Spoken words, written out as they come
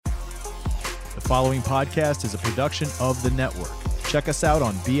The following podcast is a production of the network. Check us out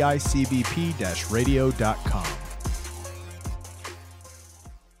on bicbp-radio.com.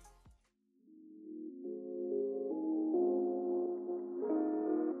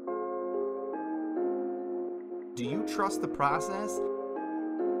 Do you trust the process?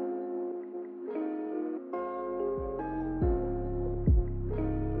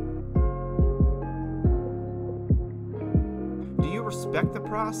 Do you respect the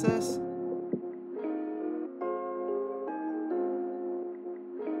process?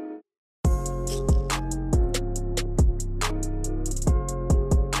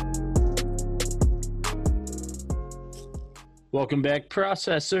 Welcome back,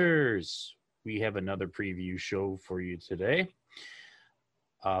 processors. We have another preview show for you today.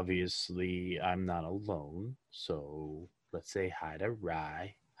 Obviously, I'm not alone, so let's say hi to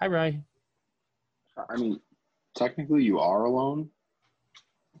Rye. Hi, Rye. I mean, technically you are alone.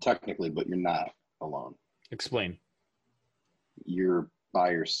 Technically, but you're not alone. Explain. You're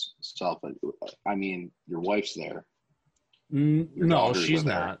by yourself. I mean, your wife's there. Your No, daughters she's are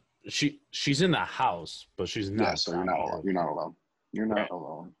there. not. She's in the house, but she's not. Yeah, so you're not alone. You're not alone. You're not Right.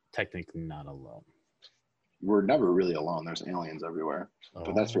 alone. Technically not alone. We're never really alone. There's aliens everywhere.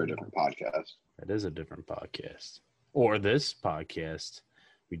 But that's for a different podcast. That is a different podcast. Or this podcast.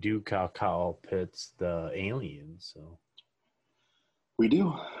 We do call Pitts the alien, so. We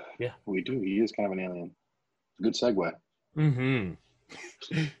do. Yeah. We do. He is kind of an alien. Good segue. Mm-hmm.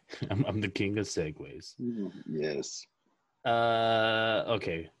 I'm the king of segues. Yes.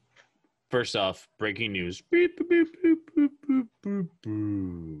 Okay. First off, breaking news. Beep, boop, boop, boop, boop, boop, boop,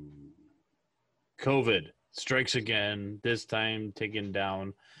 boop. COVID strikes again, this time taking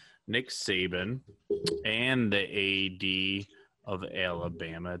down Nick Saban and the AD of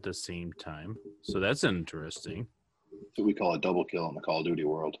Alabama at the same time. So that's interesting. That's what we call a double kill in the Call of Duty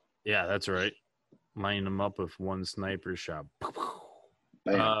world. Yeah, that's right. Lining them up with one sniper shot.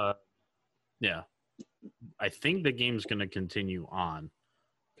 Bam. Yeah. I think the game's going to continue on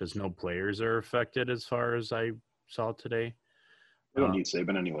because no players are affected as far as I saw today. We don't need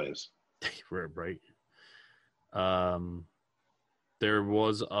Saban anyways. Right. There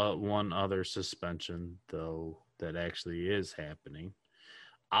was one other suspension, though, that actually is happening.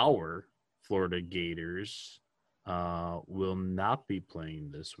 Our Florida Gators will not be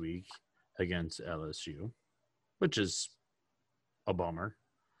playing this week against LSU, which is a bummer.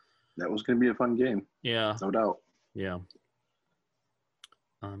 That was going to be a fun game. Yeah. No doubt. Yeah.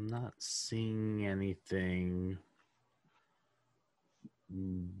 I'm not seeing anything.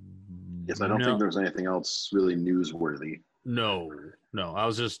 Yes, I don't think there's anything else really newsworthy. No. I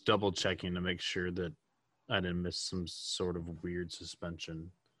was just double checking to make sure that I didn't miss some sort of weird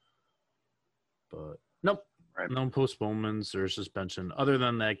suspension. But nope. Right. No postponements or suspension. Other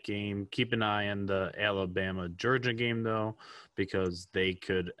than that game, keep an eye on the Alabama-Georgia game, though, because they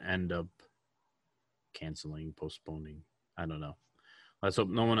could end up canceling, postponing. I don't know. Let's hope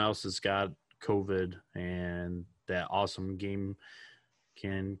no one else has got COVID and that awesome game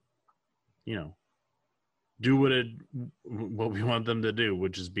can, do what we want them to do,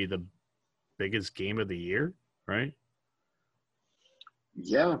 which is be the biggest game of the year, right?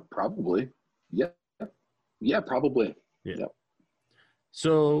 Yeah, probably. Yeah, probably. Yeah. Yep.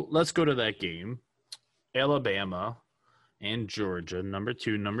 So let's go to that game. Alabama and Georgia, number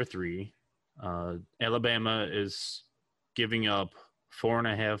 2, number 3. Alabama is giving up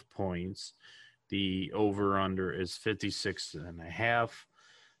 4.5 points. The over-under is 56.5,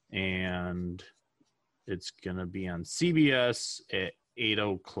 and it's going to be on CBS at 8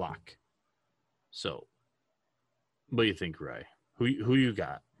 o'clock. So what do you think, Ray? Who you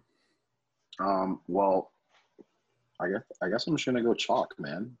got? Well, I guess I'm just gonna go chalk,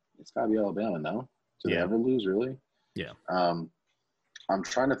 man. It's gotta be Alabama now. Do they ever lose, really? Yeah. I'm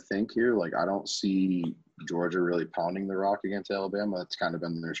trying to think here. Like, I don't see Georgia really pounding the rock against Alabama. That's kind of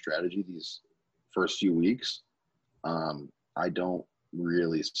been their strategy these first few weeks. I don't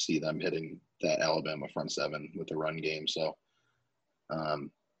really see them hitting that Alabama front seven with the run game. So,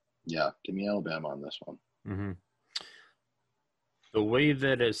 yeah, give me Alabama on this one. Mm-hmm. The way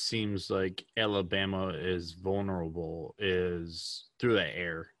that it seems like Alabama is vulnerable is through the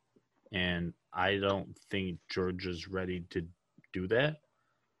air. And I don't think Georgia's ready to do that.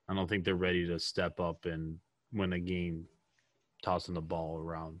 I don't think they're ready to step up and win a game tossing the ball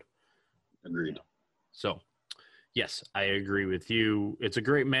around. Agreed. So, yes, I agree with you. It's a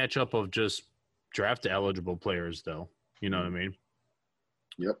great matchup of just draft eligible players, though. You know what I mean?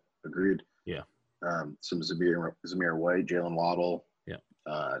 Yep, agreed. Yeah. Some Zamir White, Jalen Waddle, yeah,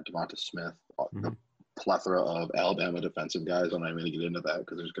 Devonta Smith. Mm-hmm. plethora of Alabama defensive guys. I'm not even going to get into that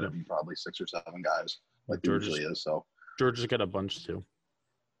because there's going to be probably 6 or 7 guys like there usually is. So Georgia's got a bunch too.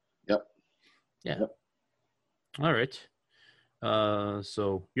 Yep. Yeah. Yep. All right.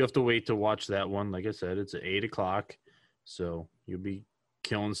 So you have to wait to watch that one. Like I said, it's at 8:00, so you'll be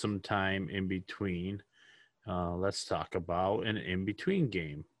killing some time in between. Let's talk about an in-between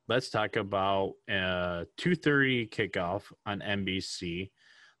game. Let's talk about 2:30 kickoff on NBC.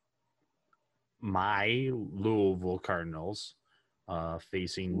 My Louisville Cardinals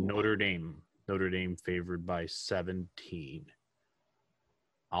facing Notre Dame. Notre Dame favored by 17.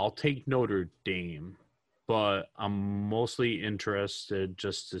 I'll take Notre Dame, but I'm mostly interested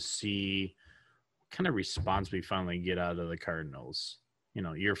just to see what kind of response we finally get out of the Cardinals. You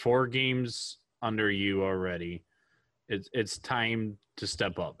know, you're 4 games under you already. It's time to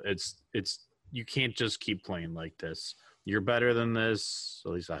step up. It's you can't just keep playing like this. You're better than this.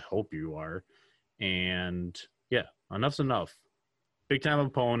 At least I hope you are. And yeah, enough's enough. Big time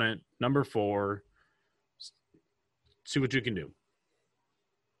opponent, number 4. See what you can do.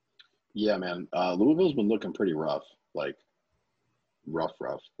 Yeah, man. Louisville's been looking pretty rough, like rough.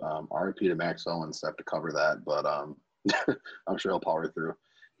 RIP to Max Owens to have to cover that, but I'm sure he'll power through.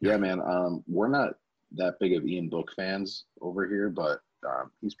 Yeah, man. We're not that big of Ian Book fans over here, but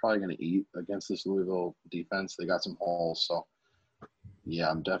he's probably going to eat against this Louisville defense. They got some holes, so yeah,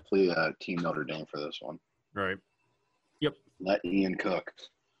 I'm definitely Team Notre Dame for this one. Right. Yep. Let Ian cook.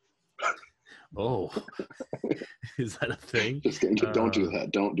 Oh, is that a thing? Just kidding. Don't do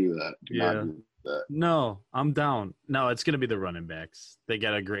that. Don't do that. Do not do that. No, I'm down. No, it's going to be the running backs. They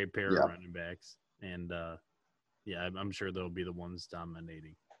got a great pair of running backs. And, yeah, I'm sure they'll be the ones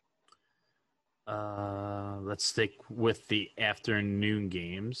dominating. Let's stick with the afternoon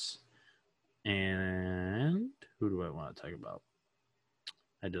games. And who do I want to talk about?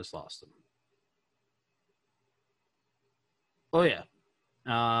 I just lost them. Oh, yeah.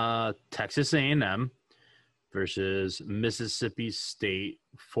 Texas A&M versus Mississippi State,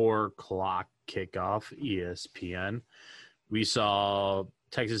 4:00 kickoff, ESPN. We saw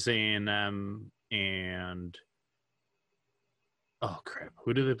Texas A&M and oh crap,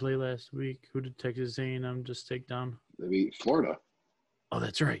 who did they play last week? Who did Texas A&M just take down? They beat Florida. Oh,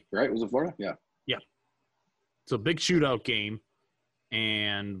 that's right. Right? Was it Florida? Yeah. Yeah. It's a big shootout game,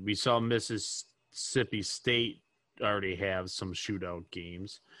 and we saw Mississippi State already have some shootout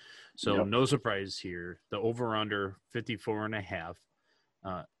games. So no surprise here. The over-under, 54.5.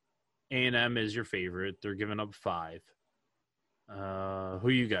 A&M is your favorite. They're giving up 5. Who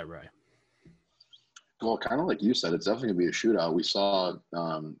you got, Rye? Well, kind of like you said, it's definitely going to be a shootout. We saw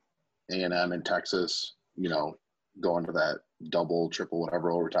A&M and Texas, go into that double, triple,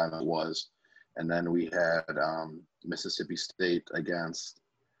 whatever overtime it was. And then we had Mississippi State against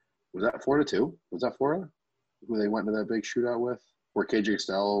 – was that Florida too? Was that Florida? Who they went into that big shootout with, where KJ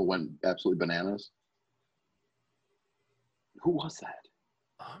Stell went absolutely bananas. Who was that?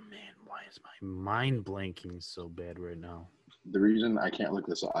 Oh, man, why is my mind blanking so bad right now? The reason I can't look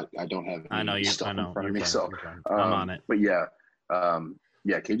this up, I don't have any stuff in front of me. So I'm on it. But yeah,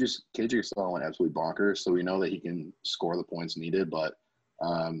 KJ Stell went absolutely bonkers, so we know that he can score the points needed. But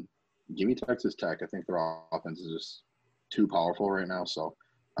give me Texas Tech. I think their offense is just too powerful right now. So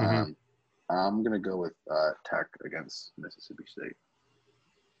I'm going to go with Tech against Mississippi State.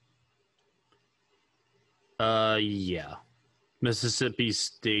 Yeah. Mississippi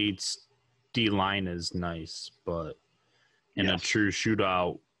State's D-line is nice, but in a true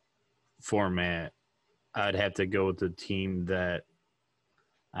shootout format, I'd have to go with the team that,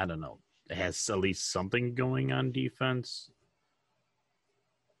 I don't know, has at least something going on defense.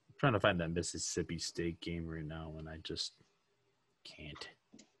 I'm trying to find that Mississippi State game right now, and I just can't.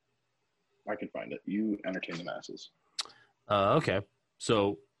 I can find it. You entertain the masses. Okay.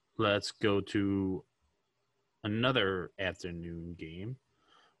 So let's go to another afternoon game.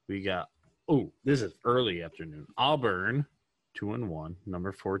 We got, this is early afternoon. Auburn, 2-1,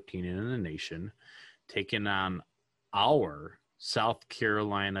 number 14 in the nation, taking on our South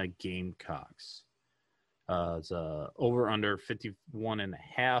Carolina Gamecocks. It's over under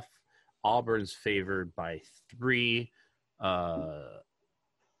 51.5. Auburn's favored by 3.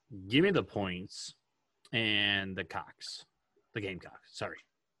 Give me the points and the Gamecocks. Sorry.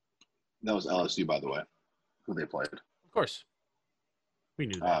 That was LSU, by the way, who they played. Of course. We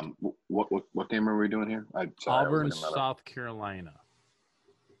knew that. What game are we doing here? Auburn, South Carolina.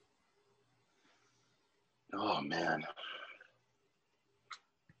 Oh, man.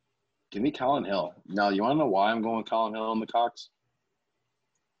 Give me Colin Hill. Now, you want to know why I'm going Colin Hill in the Cox?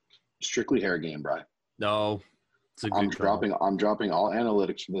 Strictly hair game, Bri. No. It's a good I'm dropping all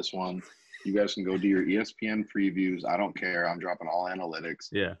analytics for this one. You guys can go do your ESPN previews. I don't care. I'm dropping all analytics.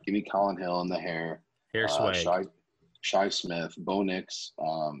 Yeah. Give me Colin Hill in the hair. Hair swag. Shy Smith, Bo Nix,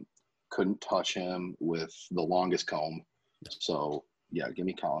 couldn't touch him with the longest comb. So, yeah, give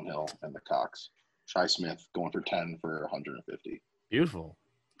me Colin Hill and the Cox. Shy Smith going for 10 for 150. Beautiful.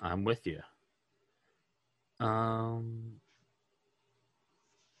 I'm with you.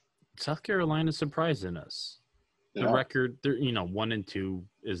 South Carolina surprising us. The record, 1-2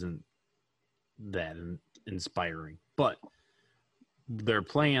 isn't that inspiring, but their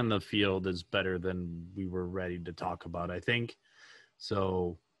play on the field is better than we were ready to talk about, I think.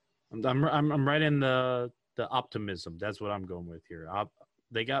 So I'm right in the optimism. That's what I'm going with here.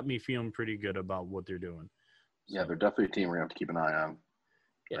 They got me feeling pretty good about what they're doing. So, yeah, they're definitely a team we're going to have to keep an eye on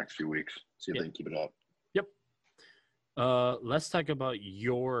the next few weeks. See if they can keep it up. Yep. Let's talk about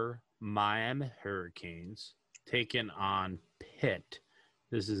your Miami Hurricanes taking on Pitt.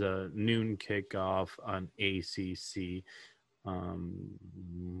 This is a noon kickoff on ACC.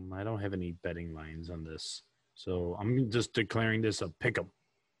 I don't have any betting lines on this, so I'm just declaring this a pick'em.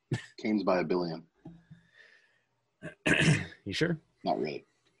 Canes by $1 billion. You sure? Not really.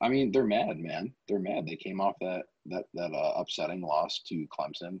 I mean, they're mad, man. They're mad. They came off that upsetting loss to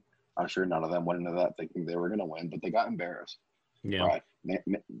Clemson. I'm sure none of them went into that thinking they were going to win, but they got embarrassed. Yeah. Right.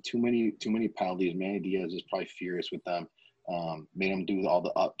 Too many penalties. Manny Diaz is probably furious with them. Made them do all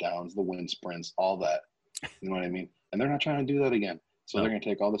the up downs, the wind sprints, all that. You know what I mean? And they're not trying to do that again. So they're going to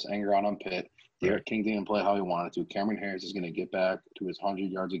take all this anger out on Pitt. Derek King didn't play how he wanted to. Cameron Harris is going to get back to his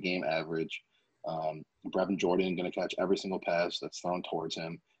 100 yards a game average. Brevin Jordan going to catch every single pass that's thrown towards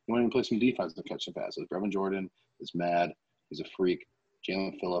him. You want to play some defense to catch the passes. Brevin Jordan is mad. He's a freak.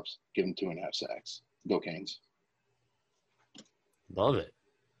 Jalen Phillips, give him 2.5 sacks. Go Canes. Love it.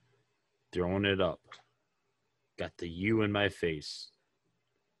 Throwing it up. Got the U in my face.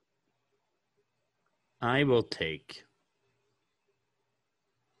 I will take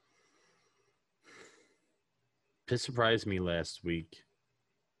Pitt surprised me last week,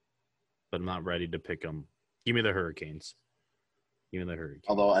 but I'm not ready to pick them. Give me the Hurricanes. Give me the Hurricanes.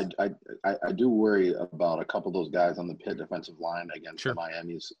 Although I do worry about a couple of those guys on the Pitt defensive line against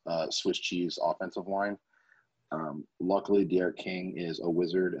Miami's Swiss cheese offensive line. Luckily, Derek King is a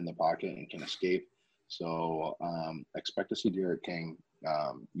wizard in the pocket and can escape. So expect to see Derek King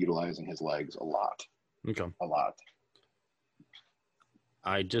utilizing his legs a lot. Okay. A lot.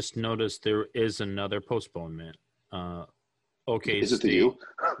 I just noticed there is another postponement. Okay, is it to you?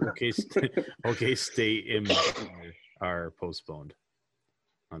 Okay, State and Baylor are postponed.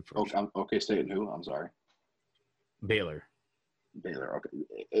 Okay, State and who? I'm sorry. Baylor. Okay.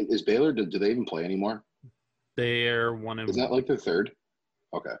 Is Baylor? Do they even play anymore? They're 1-1. Is that like their third?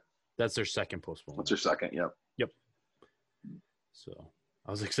 Okay. That's their second postponement. That's their second. Yep. So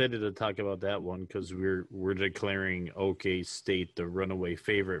I was excited to talk about that one because we're declaring OK State the runaway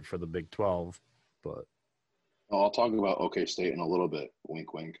favorite for the Big 12, but I'll talk about OK State in a little bit.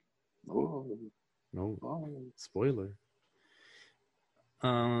 Wink, wink. Oh. No. Spoiler.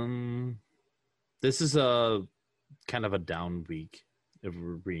 This is a kind of a down week, if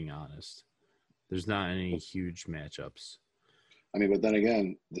we're being honest. There's not any huge matchups. I mean, but then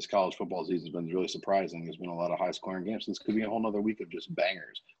again, this college football season has been really surprising. There's been a lot of high-scoring games. This could be a whole other week of just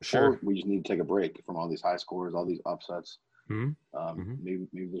bangers. Sure. Or we just need to take a break from all these high scores, all these upsets. Mm-hmm. Maybe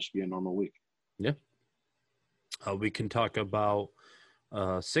this should be a normal week. Yeah. We can talk about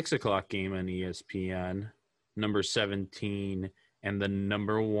 6 o'clock game on ESPN, number 17, and the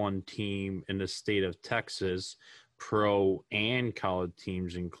number 1 team in the state of Texas, pro and college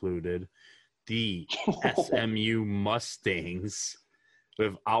teams included, the SMU Mustangs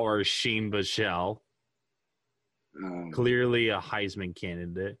with our Shane Buechele, clearly a Heisman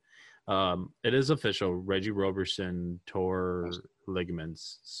candidate. It is official. Reggie Roberson tore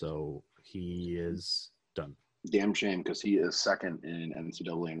ligaments, so he is done. Damn shame because he is second in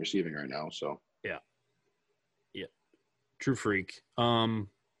NCAA in receiving right now. So yeah, true freak.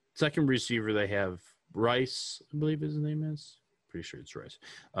 Second receiver they have Rice, I believe his name is. Pretty sure it's Rice.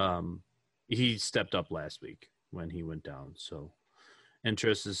 He stepped up last week when he went down, so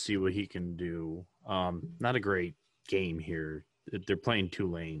interested to see what he can do. Not a great game here. They're playing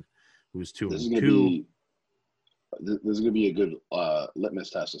Tulane, who's 2-2. This is going to be a good litmus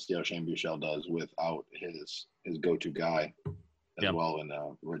test to see how Shane Buechele does without his go-to guy as well, and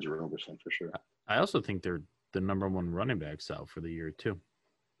Reggie Roberson for sure. I also think they're the number 1 running backs out for the year too.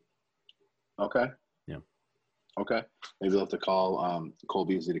 Okay. Yeah. Okay. Maybe they'll have to call Cole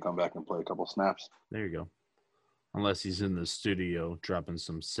Beasley to come back and play a couple snaps. There you go. Unless he's in the studio dropping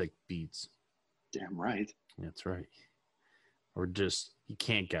some sick beats. Damn right. That's right. Or just You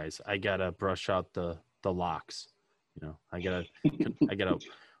can't, guys. I gotta brush out the locks. I gotta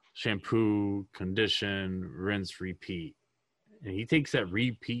shampoo, condition, rinse, repeat. And he takes that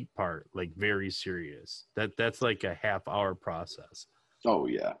repeat part like very serious. That's like a half-hour process. Oh,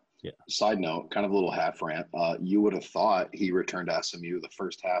 yeah. Yeah. Side note, kind of a little half rant. You would have thought he returned to SMU the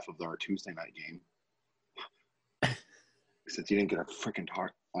first half of our Tuesday night game. Since you didn't get a freaking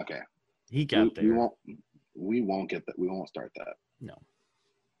tar. Okay. He got there. We won't get that. We won't start that. No.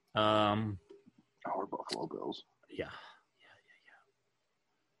 Our Buffalo Bills. Yeah.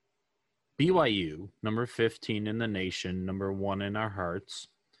 BYU, number 15 in the nation, number 1 in our hearts,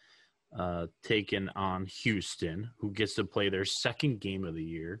 taking on Houston, who gets to play their second game of the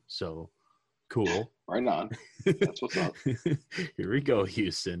year. So cool. Right on. That's what's up. Here we go,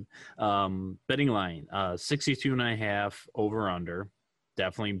 Houston. Betting line, 62.5 over under.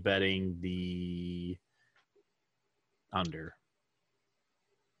 Definitely betting the under.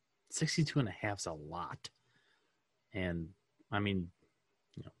 62.5 is a lot. And I mean,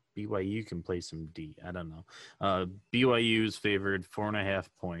 BYU can play some D. I don't know. BYU is favored 4.5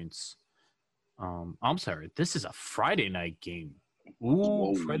 points. I'm sorry. This is a Friday night game.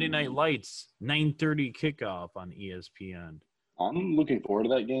 Ooh, Friday Night Lights, 9:30 kickoff on ESPN. I'm looking forward to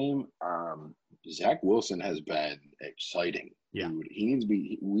that game. Zach Wilson has been exciting. Yeah. Dude. He needs to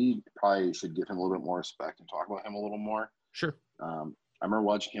be – we probably should give him a little bit more respect and talk about him a little more. Sure. I remember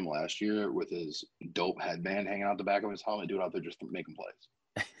watching him last year with his dope headband hanging out the back of his helmet, dude out there just making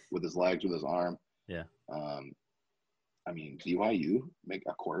plays with his legs, with his arm. Yeah. I mean, BYU make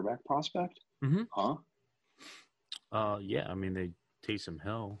a quarterback prospect? Mm-hmm. Huh? Yeah. I mean, they Taysom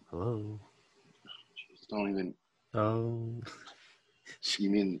Hill. Hello. Just don't even. Oh. You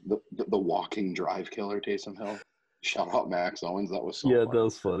mean the walking drive killer, Taysom Hill? Shout out Max Owens. That was so. Yeah, funny. that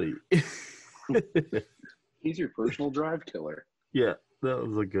was funny. He's your personal drive killer. Yeah, that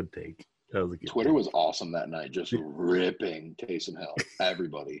was a good take. That was a good. Twitter was awesome that night, just ripping Taysom Hill.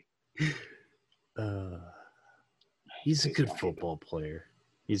 Everybody. He's a good football player.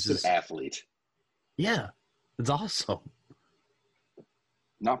 He's an just athlete. Yeah, it's awesome.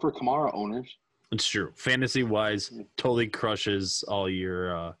 Not for Kamara owners. It's true. Fantasy wise, totally crushes all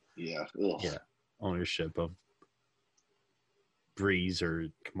your ownership of Breeze or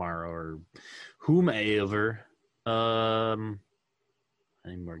Kamara or whomever.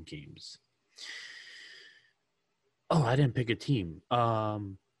 Any more games? Oh, I didn't pick a team.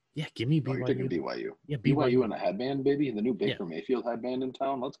 Yeah, give me BYU. Oh, you're taking BYU. Yeah, BYU and a headband, baby. The new Baker Mayfield headband in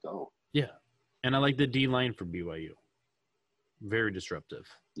town. Let's go. Yeah, and I like the D line for BYU. Very disruptive.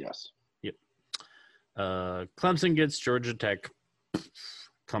 Yes. Yep. Clemson gets Georgia Tech.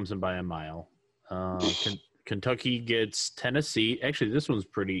 Clemson by a mile. Kentucky gets Tennessee. Actually, this one's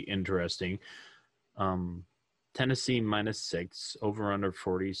pretty interesting. Tennessee -6, over under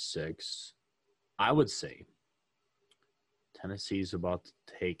 46. I would say Tennessee's about to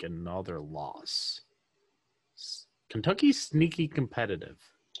take another loss. Kentucky's sneaky competitive.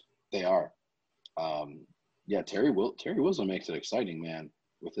 They are. Yeah, Terry Wilson makes it exciting, man,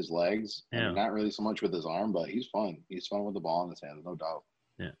 with his legs. Yeah. And not really so much with his arm, but he's fun. He's fun with the ball in his hands, no doubt.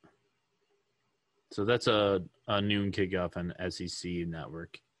 Yeah. So that's a noon kickoff on SEC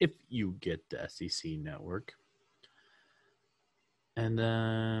Network, if you get the SEC Network. And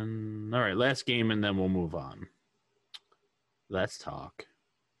then, all right, last game, and then we'll move on. Let's talk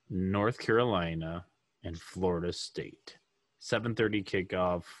North Carolina and Florida State. 7:30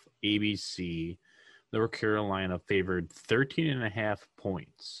 kickoff, ABC. North Carolina favored 13.5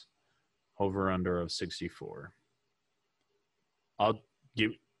 points, over under of 64. I'll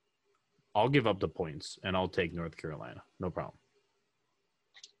give up the points, and I'll take North Carolina. No problem.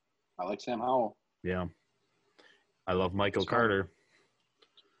 I like Sam Howell. Yeah. I love Michael Carter.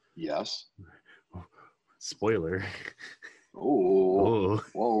 Yes. Spoiler. Oh. Oh.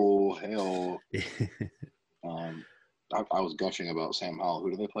 Whoa. Hell. I was gushing about Sam Howell.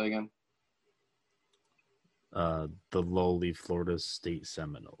 Who do they play again? The lowly Florida State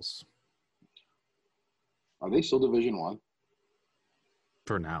Seminoles. Are they still Division I?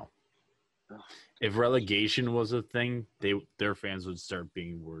 For now. If relegation was a thing, their fans would start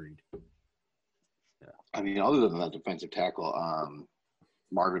being worried. Yeah. I mean, other than that defensive tackle,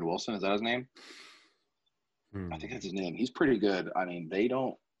 Marvin Wilson, is that his name? I think that's his name. He's pretty good. I mean, they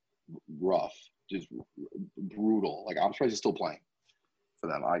don't rough, just brutal. Like, I'm surprised he's still playing for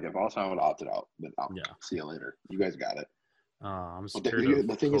them. Like, if all the time I would have opted out, but I'll see you later. You guys got it. I'm scared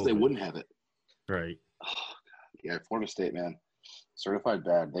the thing is, they wouldn't have it. Right. Oh, God. Yeah, Florida State, man. Certified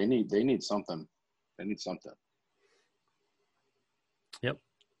bad. They need something. They need something. Yep.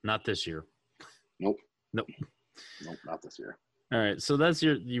 Not this year. Nope, not this year. All right, so that's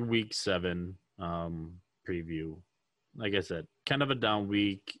your week 7 preview. Like I said, kind of a down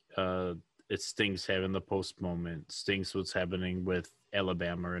week. It stinks having the post moment. Stinks what's happening with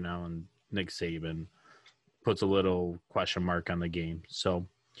Alabama right now, and Nick Saban puts a little question mark on the game. So,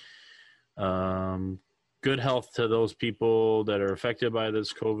 good health to those people that are affected by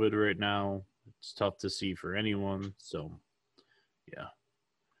this COVID right now. It's tough to see for anyone. So, yeah.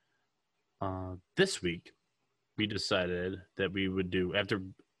 This week, we decided that we would do, after,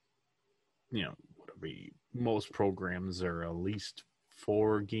 most programs are at least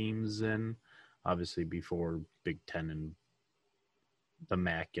 4 games in, obviously before Big Ten and the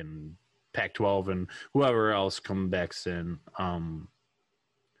MAC and Pac-12 and whoever else comes back in.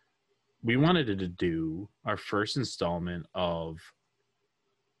 We wanted to do our first installment of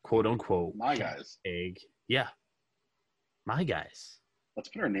quote unquote My guys. egg. Yeah. My guys. Let's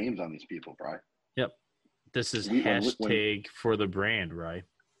put our names on these people, Bri. Yep. This is when hashtag for the brand, right?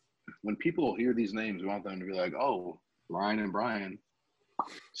 When people hear these names, we want them to be like, oh, Ryan and Brian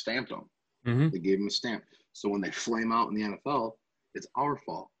stamped them. Mm-hmm. They gave them a stamp. So when they flame out in the NFL, it's our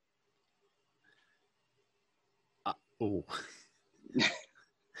fault. Oh.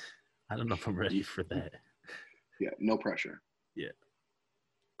 I don't know if I'm ready for that. Yeah, no pressure. Yeah.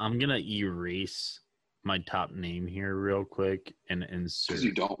 I'm going to erase my top name here real quick and insert. Because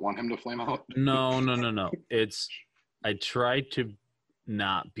you don't want him to flame out? No. I try to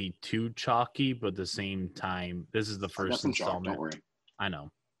not be too chalky, but at the same time, this is the first installment. Don't worry. I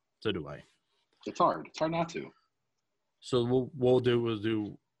know. So do I. It's hard. It's hard not to. So we'll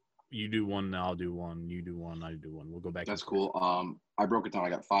do you do one, I'll do one, you do one, I do one. We'll go back. That's cool. I broke it down. I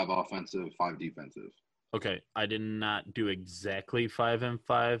got 5 offensive, 5 defensive. Okay. I did not do exactly 5 and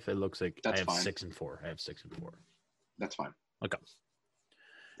 5. It looks like That's I have fine. 6 and 4. I have 6 and 4. That's fine. Okay.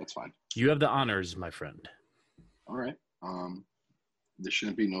 That's fine. You have the honors, my friend. All right. This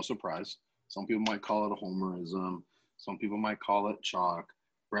shouldn't be no surprise. Some people might call it a homerism. Some people might call it chalk.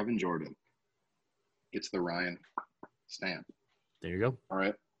 Brevin Jordan gets the Ryan stamp. There you go. All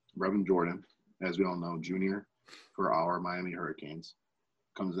right. Brevin Jordan, as we all know, junior for our Miami Hurricanes,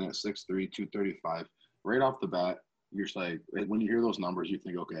 comes in at 6'3", 235. Right off the bat, you're just like, when you hear those numbers, you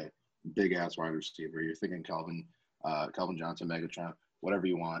think, okay, big ass wide receiver. You're thinking Calvin Johnson, Megatron, whatever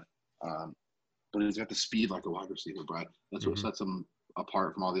you want. But he's got the speed like a wide receiver, Brad. That's what sets him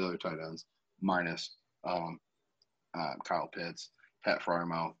apart from all the other tight ends, minus Kyle Pitts, Pat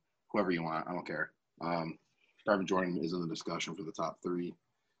Fryermouth, whoever you want. I don't care. Brevin Jordan is in the discussion for the top 3.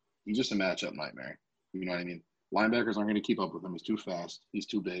 He's just a matchup nightmare. You know what I mean? Linebackers aren't going to keep up with him. He's too fast. He's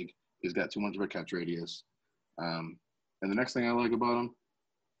too big. He's got too much of a catch radius. And the next thing I like about him,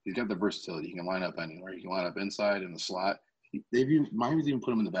 he's got the versatility. He can line up anywhere. He can line up inside in the slot. Miami's even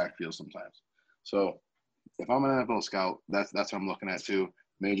put him in the backfield sometimes. So if I'm an NFL scout, that's what I'm looking at too.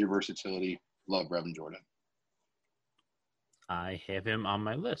 Major versatility. Love Brevin Jordan. I have him on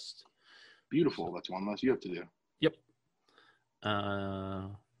my list. Beautiful. That's one less you have to do. Yep.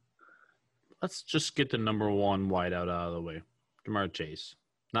 Let's just get the number 1 wideout out of the way. Ja'Marr Chase.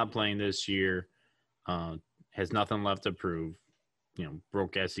 Not playing this year. Has nothing left to prove.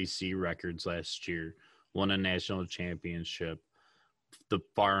 Broke SEC records last year. Won a national championship. The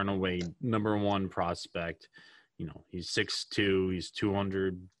far and away number 1 prospect. He's 6'2". He's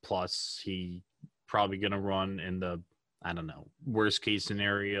 200 plus. He probably going to run in the, I don't know, worst case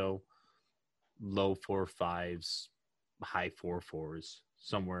scenario, low 4.5s, high 4.4s,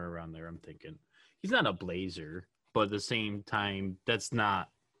 somewhere around there. I'm thinking he's not a blazer, but at the same time, that's not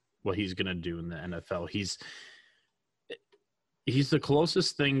what he's going to do in the NFL. He's the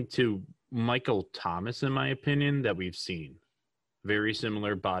closest thing to Michael Thomas, in my opinion, that we've seen. Very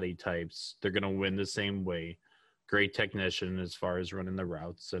similar body types. They're going to win the same way. Great technician as far as running the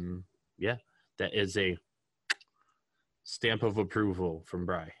routes. And, yeah, that is a stamp of approval from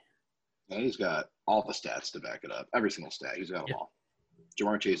Bry. And he's got all the stats to back it up. Every single stat. He's got them all.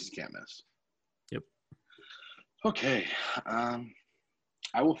 Ja'Marr Chase can't miss. Yep. Okay.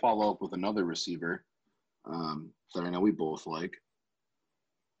 I will follow up with another receiver that I know we both like.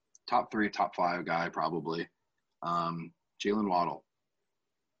 Top 3, top 5 guy probably. Jalen Waddle.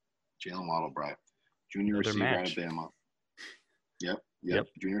 Bry. Junior receiver out of Bama. Yep.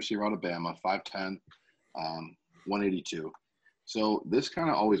 Junior receiver out of Bama. 5'10", 182. So this kind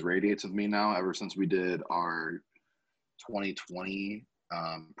of always radiates with me now ever since we did our 2020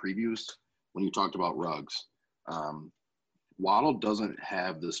 previews when you talked about Ruggs. Waddle doesn't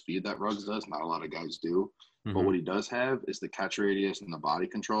have the speed that Ruggs does. Not a lot of guys do. Mm-hmm. But what he does have is the catch radius and the body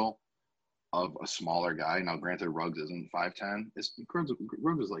control of a smaller guy. Now, granted, Ruggs isn't 5'10".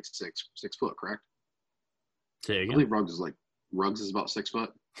 Ruggs is like 6 foot, correct? Say again? I believe Ruggs is like Ruggs is about 6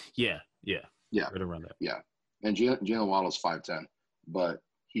 foot. Yeah. Yeah, Right around that. yeah. And Jalen Waddle's 5'10", but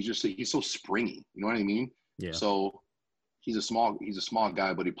he's so springy. You know what I mean? Yeah. So he's a small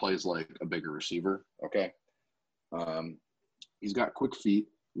guy, but he plays like a bigger receiver. Okay. He's got quick feet,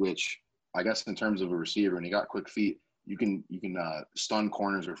 which I guess in terms of a receiver, and he got quick feet, you can stun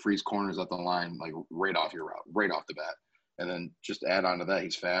corners or freeze corners at the line like right off your route, right off the bat. And then just add on to that,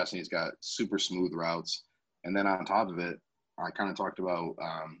 he's fast and he's got super smooth routes. And then on top of it, I kind of talked about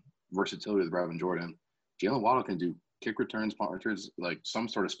versatility with Brevin Jordan. Jalen Waddle can do kick returns, punt returns, like some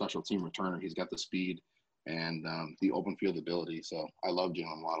sort of special team returner. He's got the speed and the open field ability. So I love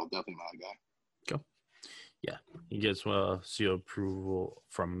Jalen Waddle. Definitely my guy. Go. Yeah, he gets seal approval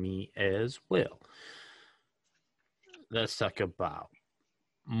from me as well. Let's talk about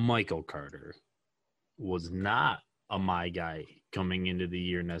Michael Carter. Was not a my guy coming into the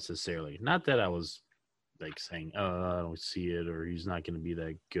year necessarily. Not that I was like saying, I don't see it or he's not going to be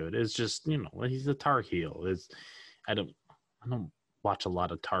that good. It's just, he's a Tar Heel. I don't watch a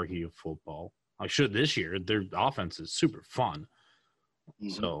lot of Tar Heel football. I should this year. Their offense is super fun. Mm-hmm.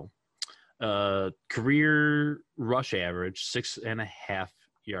 So, career rush average 6.5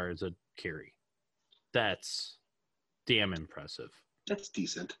 yards a carry. That's damn impressive. That's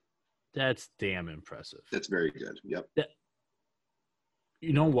decent. That's damn impressive. That's very good. Yep.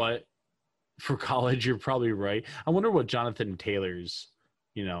 You know what? For college, you're probably right. I wonder what Jonathan Taylor's,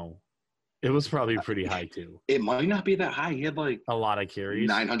 it was probably pretty high too. It might not be that high. He had like a lot of carries.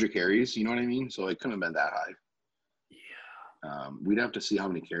 900 carries, you know what I mean? So it couldn't have been that high. Yeah. We'd have to see how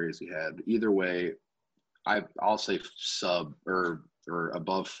many carries he had. Either way, I'll say sub or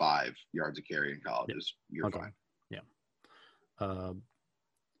above 5 yards a carry in college. Yep. You're fine. Yeah.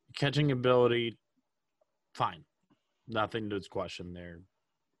 Catching ability, fine. Nothing to question there.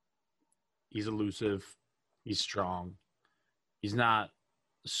 He's elusive. He's strong. He's not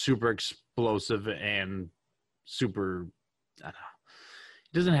super explosive and super, I don't know.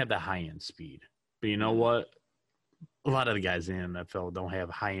 He doesn't have that high-end speed. But you know what? A lot of the guys in the NFL don't have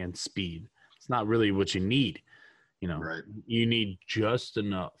high-end speed. It's not really what you need. Right. You need just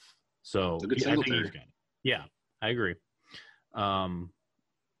enough. So I think he's good. Yeah, I agree. I'm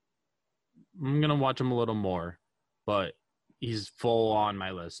going to watch him a little more, but he's full on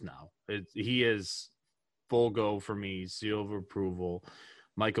my list now. He is full go for me, seal of approval.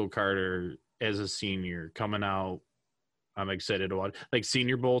 Michael Carter as a senior coming out. I'm excited to watch. Like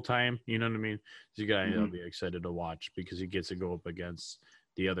Senior Bowl time, you know what I mean? He's a guy I'll be excited to watch because he gets to go up against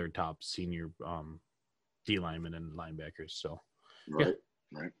the other top senior D linemen and linebackers. So, right.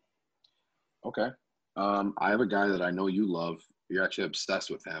 Okay. I have a guy that I know you love. You're actually obsessed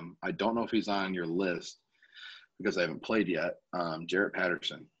with him. I don't know if he's on your list because I haven't played yet. Jarrett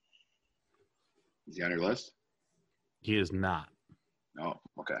Patterson. Is he on your list? He is not. Oh,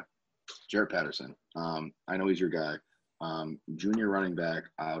 okay. Jarrett Patterson. I know he's your guy. Junior running back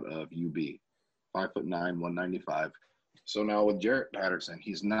out of UB. 5'9", 195. So now with Jarrett Patterson,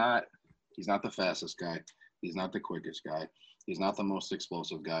 he's not the fastest guy. He's not the quickest guy. He's not the most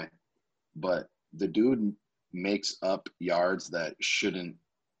explosive guy. But the dude makes up yards that you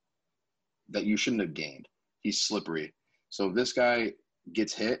shouldn't have gained. He's slippery. So if this guy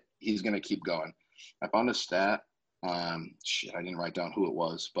gets hit, he's going to keep going. I found a stat. I didn't write down who it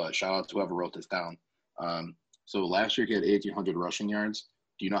was, but shout out to whoever wrote this down. So last year he had 1,800 rushing yards.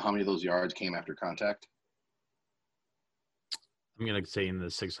 Do you know how many of those yards came after contact? I'm going to say in the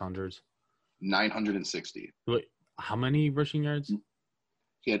 600s. 960. Wait, how many rushing yards?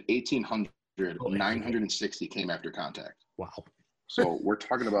 He had 1,800. 960 came after contact. Wow. So we're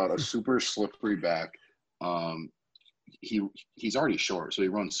talking about a super slippery back. He's already short, so he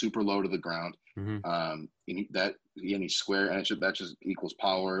runs super low to the ground. And he's square, and that just equals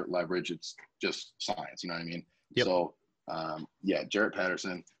power, leverage. It's just science. You know what I mean? Yep. So, Jarrett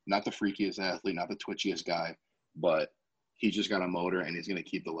Patterson, not the freakiest athlete, not the twitchiest guy, but he's just got a motor, and he's going to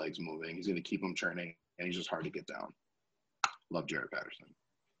keep the legs moving. He's going to keep them churning, and he's just hard to get down. Love Jarrett Patterson.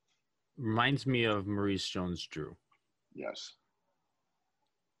 Reminds me of Maurice Jones-Drew. Yes.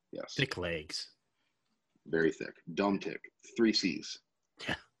 Thick legs. Very thick. Dumb tick. 3 C's.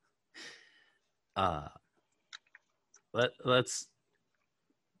 Yeah. Let's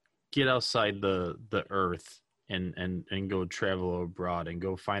get outside the earth and go travel abroad and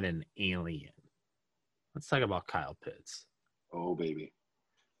go find an alien. Let's talk about Kyle Pitts. Oh, baby.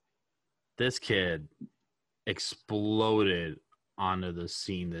 This kid exploded onto the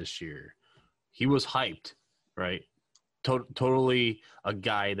scene this year. He was hyped, right? Totally a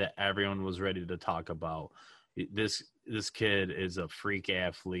guy that everyone was ready to talk about. This kid is a freak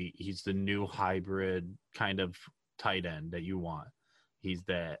athlete. He's the new hybrid kind of tight end that you want. He's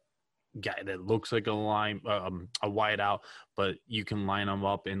that guy that looks like a wide out, but you can line him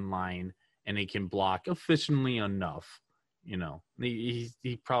up in line and he can block efficiently enough. You know, he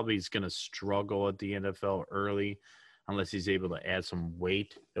probably is going to struggle at the NFL early unless he's able to add some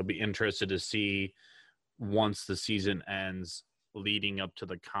weight. It'll be interested to see once the season ends, leading up to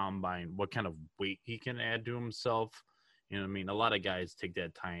the combine, what kind of weight he can add to himself. You know what I mean? A lot of guys take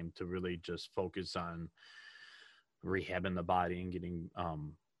that time to really just focus on rehabbing the body and getting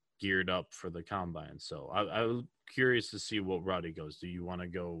geared up for the combine. So I was curious to see what route he goes. Do you want to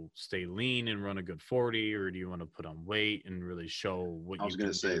go stay lean and run a good 40, or do you want to put on weight and really show what you can do? I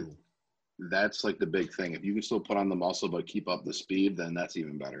was going to say, that's like the big thing. If you can still put on the muscle but keep up the speed, then that's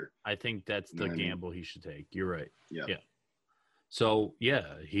even better. I think that's the gamble he should take. You're right. Yeah. So,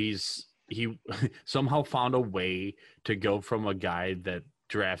 yeah, he somehow found a way to go from a guy that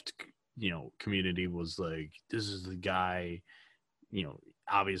draft, community was like, this is the guy,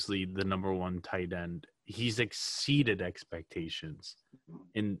 obviously the number one tight end. He's exceeded expectations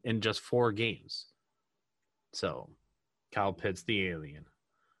in just 4 games. So, Kyle Pitts, the alien.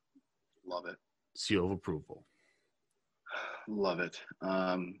 Love it. Seal of approval. Love it.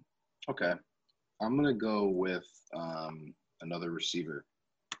 Okay. I'm going to go with another receiver.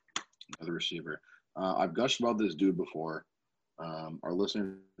 I've gushed about this dude before. Our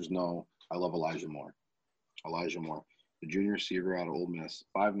listeners know I love Elijah Moore. The junior receiver out of Ole Miss,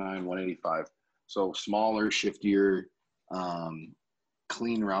 5'9", 185. So smaller, shiftier,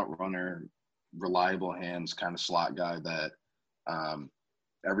 clean route runner, reliable hands, kind of slot guy that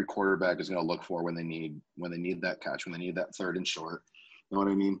every quarterback is going to look for when they need that catch, when they need that third and short. You know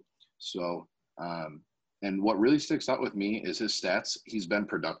what I mean? So, and what really sticks out with me is his stats. He's been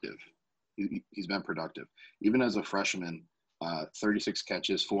productive. He's been productive. Even as a freshman, 36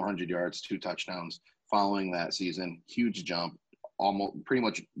 catches, 400 yards, 2 touchdowns. Following that season, huge jump, almost pretty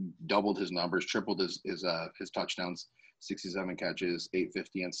much doubled his numbers, tripled his touchdowns, 67 catches,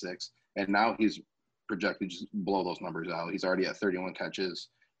 850 and 6. And now he's projected to just blow those numbers out. He's already at 31 catches,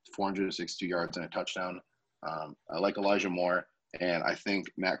 462 yards and a touchdown. I like Elijah Moore, and I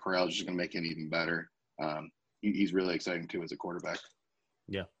think Matt Corral is just going to make him even better. He's really exciting too as a quarterback.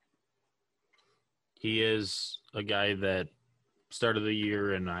 Yeah. He is a guy that started the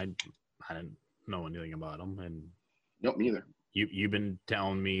year, and I didn't know anything about him. And nope, neither. You've been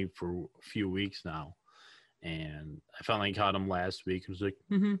telling me for a few weeks now, and I finally caught him last week. I was like,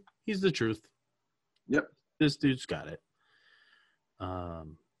 he's the truth. Yep. This dude's got it.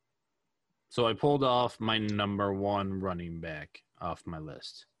 So I pulled off my number 1 running back off my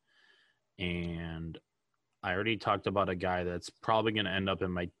list. And I already talked about a guy that's probably going to end up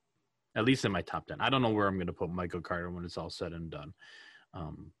at least in my top 10. I don't know where I'm going to put Michael Carter when it's all said and done.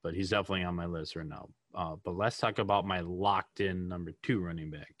 But he's definitely on my list right now. But let's talk about my locked-in number 2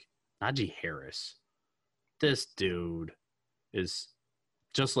 running back, Najee Harris. This dude is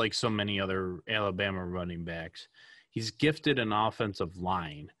just like so many other Alabama running backs. He's gifted an offensive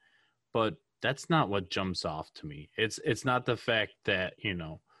line, but that's not what jumps off to me. It's not the fact that,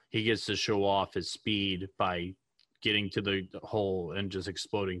 he gets to show off his speed by getting to the hole and just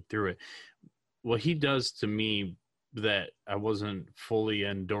exploding through it. What he does to me that I wasn't fully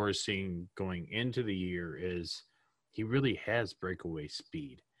endorsing going into the year is he really has breakaway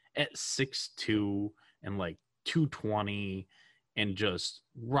speed at 6'2" and like 220 and just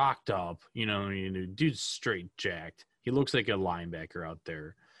rocked up, dude's straight jacked. He looks like a linebacker out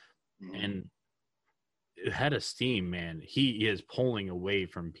there. And head of steam, man. He is pulling away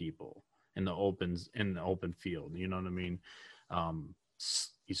from people in the open field. You know what I mean?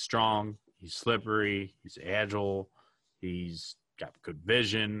 He's strong. He's slippery. He's agile. He's got good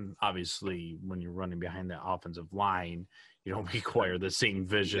vision. Obviously, when you're running behind that offensive line, you don't require the same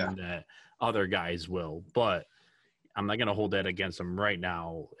vision that other guys will. But I'm not going to hold that against him right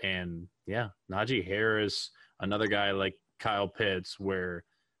now. And, Najee Harris, another guy like Kyle Pitts, where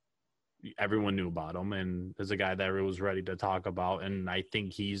everyone knew about him and is a guy that everyone was ready to talk about. And I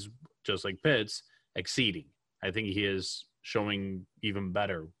think he's, just like Pitts, exceeding. I think he is showing even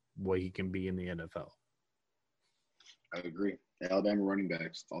better what he can be in the NFL. I agree. Alabama running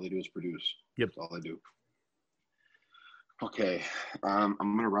backs, all they do is produce. Yep. That's all they do. Okay. I'm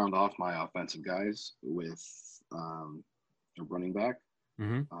going to round off my offensive guys with a running back.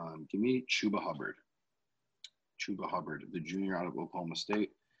 Give me Chuba Hubbard. The junior out of Oklahoma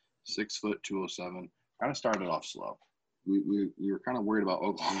State, 6 foot, 207. Kind of started off slow. We were kind of worried about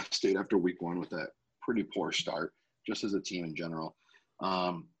Oklahoma State after week 1 with that pretty poor start, just as a team in general.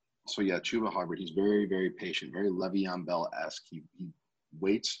 Chuba Hubbard, he's very, very patient, very Le'Veon Bell-esque. He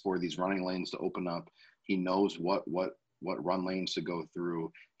waits for these running lanes to open up, He knows what run lanes to go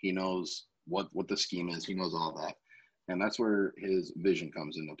through. He knows what the scheme is. He knows all that, and that's where his vision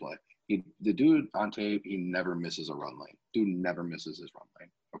comes into play. The dude on tape, he never misses a run lane. Dude never misses his run lane.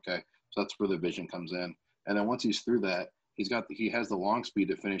 Okay, so that's where the vision comes in. And then once he's through that, he has the long speed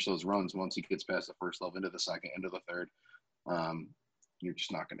to finish those runs. Once he gets past the first level, into the second, into the third, you're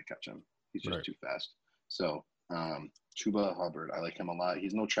just not going to catch him. He's just too fast. So Chuba Hubbard, I like him a lot.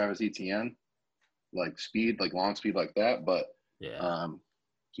 He's no Travis Etienne, like speed, like long speed like that, but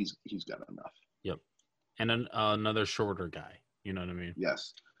he's got enough. Yep. And another shorter guy. You know what I mean?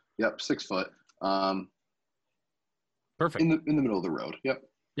 Yes. Yep. 6 foot. Perfect. In the middle of the road. Yep.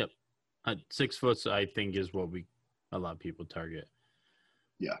 6 foot, I think, is what a lot of people target.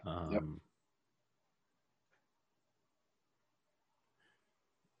 Yeah.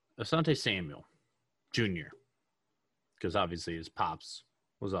 Asante Samuel Jr., because obviously his pops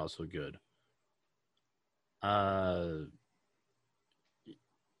was also good.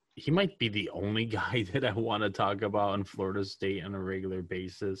 He might be the only guy that I want to talk about in Florida State on a regular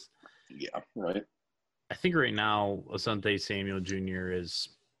basis. Yeah, right. I think right now Asante Samuel Jr. is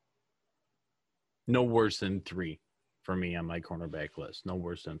no worse than 3 for me on my cornerback list. No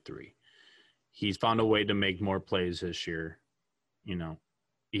worse than 3. He's found a way to make more plays this year. You know,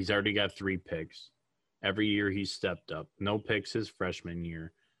 he's already got 3 picks. Every year he's stepped up. No picks his freshman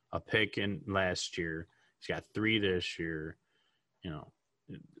year. A pick in last year. He's got 3 this year. You know,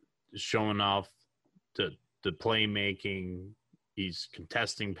 showing off the playmaking. He's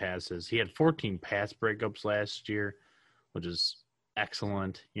contesting passes. He had 14 pass breakups last year, which is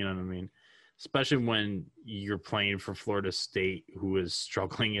excellent. You know what I mean? Especially when you're playing for Florida State, who is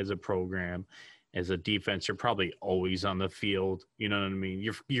struggling as a program, as a defense. You're probably always on the field. You know what I mean?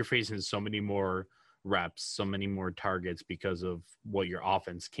 You're facing so many more reps, so many more targets because of what your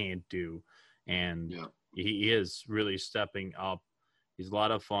offense can't do. And he is really stepping up. He's a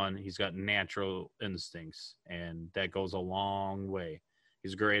lot of fun. He's got natural instincts, and that goes a long way.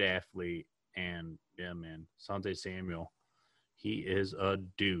 He's a great athlete. And, yeah, man, Asante Samuel, he is a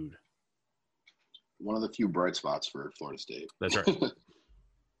dude. One of the few bright spots for Florida State. That's right.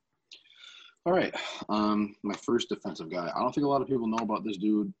 All right. My first defensive guy. I don't think a lot of people know about this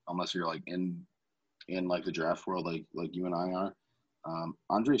dude unless you're like in like the draft world, like you and I are.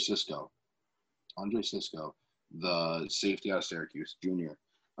 Andre Cisco, the safety out of Syracuse, junior,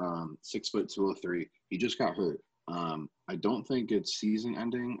 6 foot 203. He just got hurt. I don't think it's season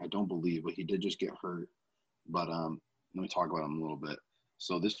ending. I don't believe, but he did just get hurt. But let me talk about him a little bit.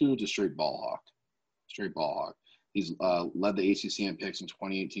 So this dude's a straight ball hawk. He's led the ACC in picks in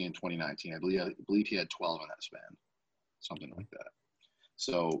 2018 and 2019. I believe he had 12 in that span, something like that.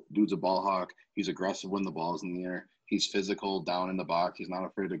 So dude's a ball hawk. He's aggressive when the ball's in the air. He's physical down in the box. He's not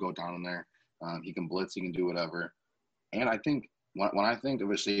afraid to go down in there. He can blitz. He can do whatever. And I think when I think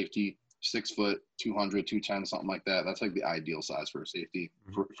of a safety, 6 foot, 200, 210, something like that, that's like the ideal size for a safety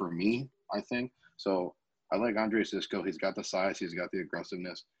for me, I think. So I like Andre Cisco. He's got the size. He's got the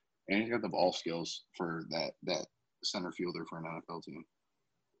aggressiveness. And he's got the ball skills for that center fielder for an NFL team.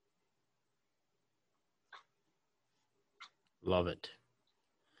 Love it.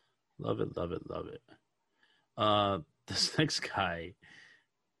 This next guy,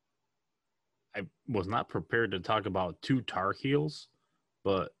 I was not prepared to talk about 2 Tar Heels,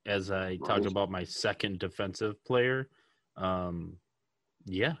 but as I talk about my second defensive player,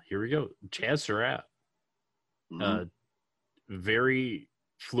 here we go. Chaz Surratt. Very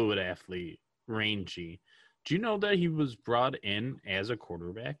fluid athlete, rangy. Do you know that he was brought in as a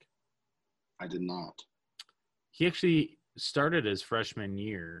quarterback? I did not. He actually started his freshman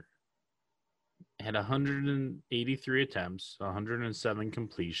year, had 183 attempts, 107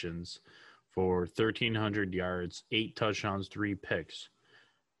 completions for 1,300 yards, 8 touchdowns, 3 picks.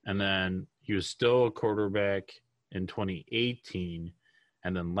 And then he was still a quarterback in 2018.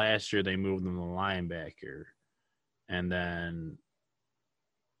 And then last year they moved him to linebacker. And then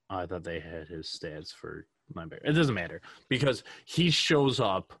I thought they had his stats for linebacker. It doesn't matter because he shows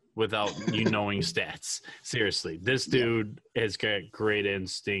up without you knowing stats. Seriously, this dude has got great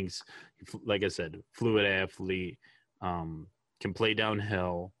instincts. Like I said, fluid athlete, can play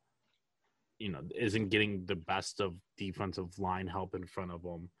downhill. You know, isn't getting the best of defensive line help in front of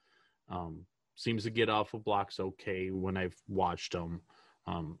him. Seems to get off of blocks okay when I've watched him.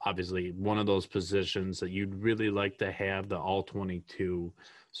 Obviously, one of those positions that you'd really like to have, the all-22,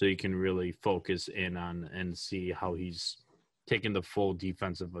 so you can really focus in on and see how he's taking the full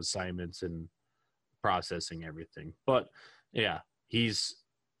defensive assignments and processing everything. But, yeah, he's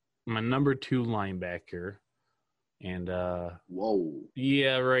my number 2 linebacker. And, whoa.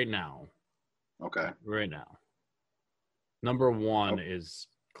 yeah, right now. Okay. right now. Number one is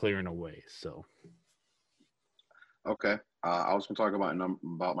clearing away. So Okay. I was going to talk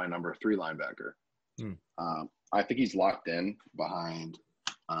about my number 3 linebacker. Hmm. I think he's locked in behind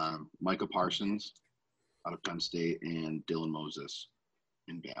Micah Parsons out of Penn State and Dylan Moses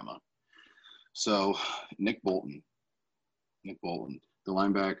in Bama. So Nick Bolton, the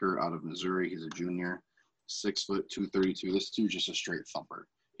linebacker out of Missouri. He's a junior, 6 foot 232. This dude's just a straight thumper.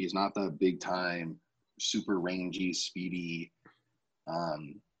 He's not that big time, super rangy, speedy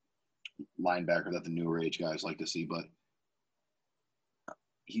linebacker that the newer age guys like to see, but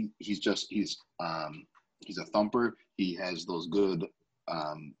he's a thumper. He has those good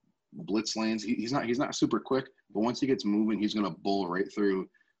blitz lanes. He's not super quick, but once he gets moving, he's going to bull right through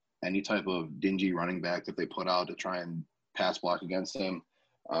any type of dingy running back that they put out to try and pass block against him.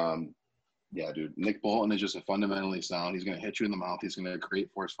 Yeah, dude, Nick Bolton is just a fundamentally sound. He's going to hit you in the mouth. He's going to create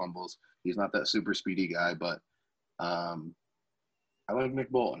forced fumbles. He's not that super speedy guy, but I like Nick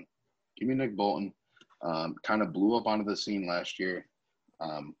Bolton. Give me Nick Bolton. Kind of blew up onto the scene last year.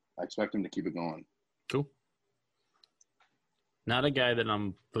 I expect him to keep it going. cool. Not a guy that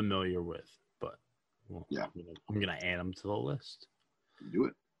I'm familiar with, but Yeah. I'm gonna add him to the list. Do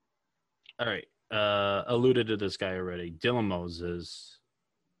it. All right. Alluded to this guy already. Dylan Moses.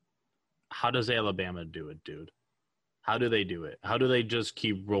 How does Alabama do it, dude? How do they do it? How do they just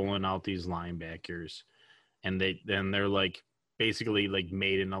keep rolling out these linebackers, and they're like basically like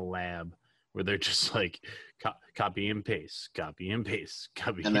made in a lab where they're just like copy and paste,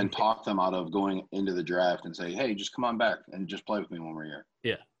 And then talk them out of going into the draft and say, hey, just come on back and just play with me one more year.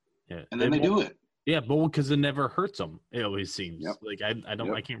 Yeah. And then they do it. Yeah, but because it never hurts them. It always seems like I don't.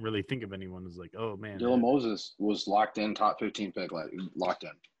 Yep. I can't really think of anyone who's like, oh man. Dylan Moses was locked in, top 15 pick, locked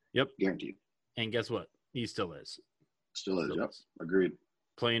in. Yep. Guaranteed. And guess what? He still is. Still is. Still Yep. is. Agreed.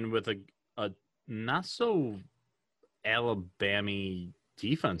 Playing with a not so Alabama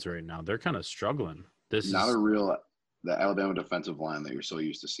defense right now. They're kind of struggling. This Not is the Alabama defensive line that you're so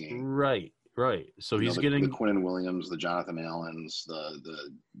used to seeing. right. So he's getting the Quinn Williams, the Jonathan Allens,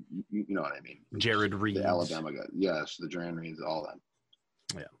 the you know what I mean. Jared Reed, The Alabama guy. Yes, the Jared Reeds, all them.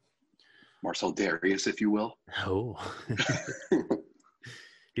 Yeah. Marcel Darius, if you will. Oh,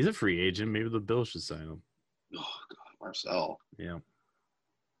 he's a free agent. Maybe the Bills should sign him. Oh God, Marcel. Yeah.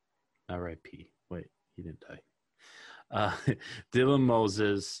 R.I.P. Wait, he didn't die. Dylan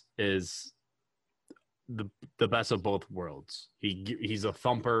Moses is the best of both worlds. He's a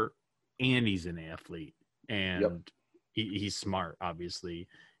thumper and he's an athlete, and he's smart. Obviously,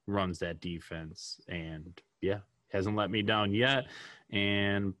 runs that defense, and hasn't let me down yet.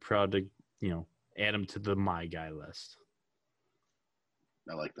 And proud to add him to the my guy list.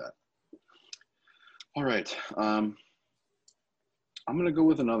 I like that. All right. I'm going to go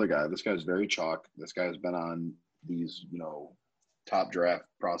with another guy. This guy's very chalk. This guy's been on these, top draft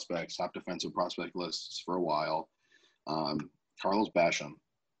prospects, top defensive prospect lists for a while. Carlos Basham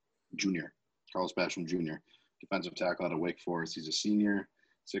Jr., defensive tackle out of Wake Forest. He's a senior,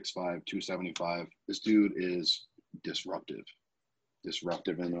 6'5", 275. This dude is disruptive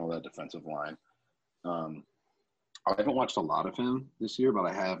in the middle of that defensive line. I haven't watched a lot of him this year, but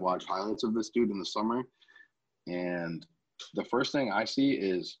I have watched highlights of this dude in the summer. And the first thing I see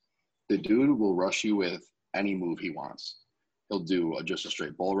is the dude will rush you with any move he wants. He'll do just a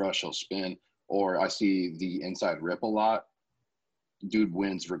straight bull rush. He'll spin. Or I see the inside rip a lot. Dude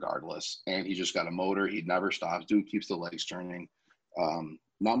wins regardless. And he just got a motor. He never stops. Dude keeps the legs turning.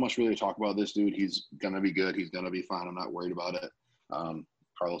 Not much really to talk about this dude. He's going to be good. He's going to be fine. I'm not worried about it.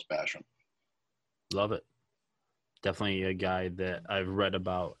 Carlos Basham. Love it. Definitely a guy that I've read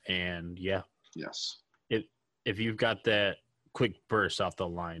about. And Yes. If you've got that quick burst off the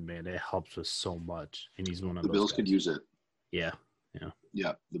line, man, it helps us so much. And he's one of the those Bills guys. could use it. Yeah.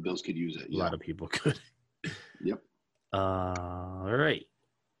 Yeah, the Bills could use it. A lot of people could. Yep. All right.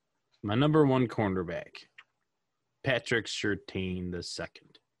 My number one cornerback, Patrick Surtain II.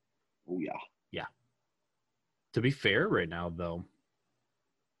 Oh, yeah. To be fair right now, though,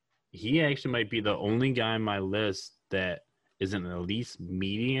 he actually might be the only guy on my list that isn't at least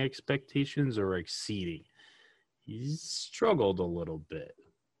meeting expectations or exceeding. He's struggled a little bit.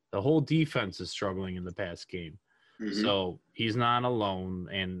 The whole defense is struggling in the past game. Mm-hmm. So he's not alone,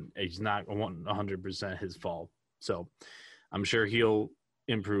 and it's not 100% his fault. So I'm sure he'll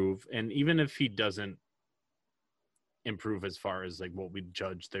improve. And even if he doesn't improve as far as like what we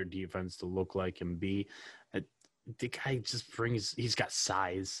judge their defense to look like and be, the guy just he's got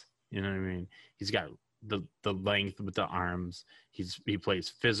size. You know what I mean? He's got the length with the arms. He plays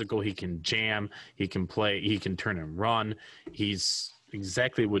physical. He can jam. He can play. He can turn and run. He's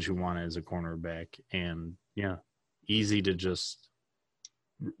exactly what you want as a cornerback. And, yeah, easy to just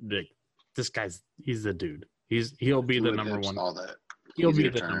like, he's the dude. He'll be the Fluid number hips, one. all that. He'll Easy be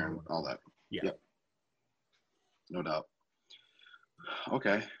to the turn, number one. all that. Yeah. Yep. No doubt.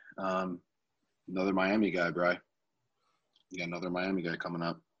 Okay. Another Miami guy, Bri. You got another Miami guy coming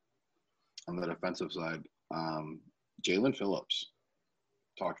up on the defensive side. Jalen Phillips.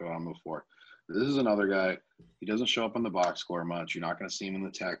 Talked about him before. This is another guy. He doesn't show up on the box score much. You're not going to see him in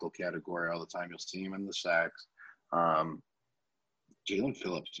the tackle category all the time. You'll see him in the sacks. Jalen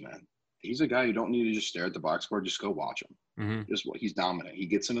Phillips, man. He's a guy you don't need to just stare at the box score. Just go watch him. He's dominant. He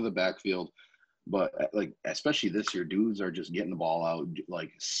gets into the backfield. But, like, especially this year, dudes are just getting the ball out,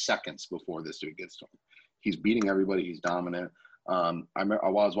 like, seconds before this dude gets to him. He's beating everybody. He's dominant. I remember,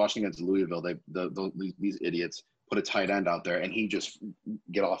 while I was watching against Louisville, these idiots put a tight end out there, and he just,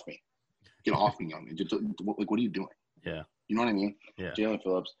 get off me. Get off me, young man. Just, like, what are you doing? Yeah. You know what I mean? Yeah. Jalen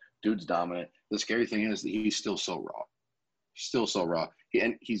Phillips, dude's dominant. The scary thing is that he's still so raw. Still so raw.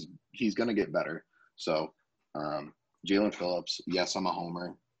 And he's going to get better. So, Jalen Phillips, yes, I'm a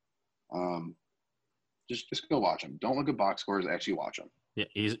homer. Just go watch him. Don't look at box scores. Actually watch him.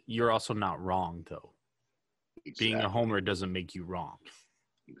 Yeah, you're also not wrong, though. Exactly. Being a homer doesn't make you wrong.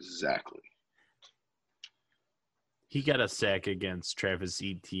 Exactly. He got a sack against Travis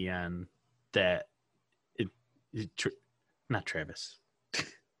Etienne that not Travis.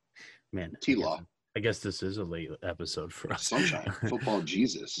 Man, T-Law. I guess this is a late episode for us. Sunshine. Football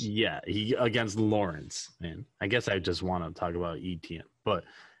Jesus. Yeah, he against Lawrence, man. I guess I just want to talk about Etienne, but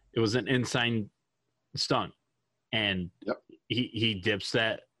it was an inside stunt, and he dips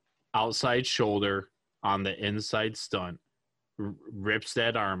that outside shoulder on the inside stunt, rips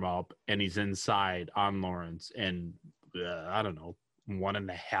that arm up, and he's inside on Lawrence, and I don't know,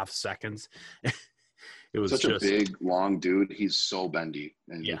 1.5 seconds. It was such a big, long dude. He's so bendy,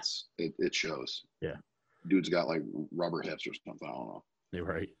 and it shows. Yeah, dude's got like rubber hips or something. I don't know. You're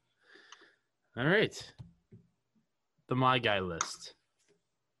right. All right, the My Guy list.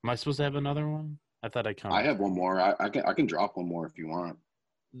 Am I supposed to have another one? I thought I counted. I have one more. I can drop one more if you want.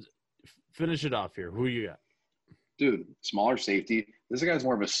 Finish it off here. Who you got? Dude, smaller safety. This guy's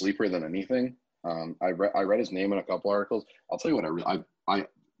more of a sleeper than anything. I read his name in a couple articles. I'll tell you what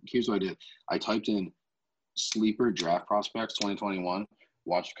here's what I did. I typed in sleeper draft prospects 2021.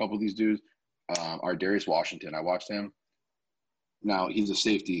 Watched a couple of these dudes. Darius Washington. I watched him. Now he's a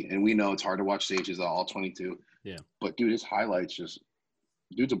safety, and we know it's hard to watch safeties all 22. Yeah. But dude, his highlights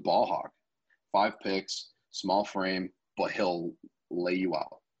dude's a ball hawk. 5 picks, small frame, but he'll lay you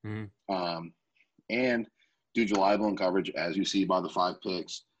out. Mm-hmm. And dude's reliable in coverage, as you see by the 5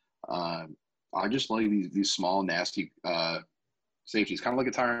 picks. I just like these small, nasty safeties, kind of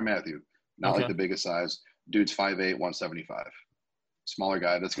like a Tyrann Mathieu, not like the biggest size. Dude's 5'8", 175. Smaller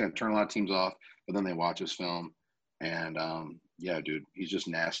guy that's going to turn a lot of teams off, but then they watch his film. And, dude, he's just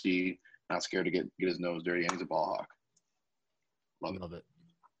nasty, not scared to get his nose dirty, and he's a ball hawk. Love it.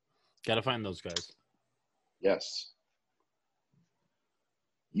 Got to find those guys. Yes.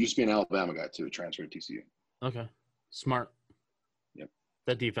 Used to be an Alabama guy, too, transferred to TCU. Okay. Smart. Yep.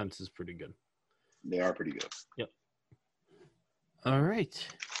 That defense is pretty good. They are pretty good. Yep. All right.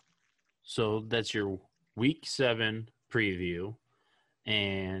 So that's your Week 7 preview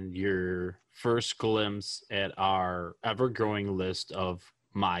and your first glimpse at our ever-growing list of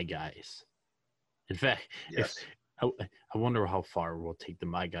My Guys. In fact, yes. I wonder how far we'll take the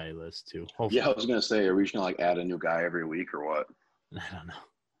My Guy list to. Hopefully. Yeah, I was going to say, are we going to add a new guy every week or what? I don't know.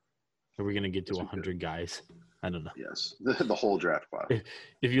 Are we going to get to 100 guys? I don't know. Yes, the whole draft class.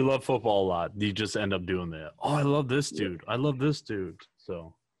 If you love football a lot, you just end up doing that. Oh, I love this dude. I love this dude.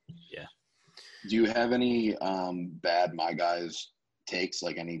 So, yeah. Do you have any bad My Guys takes,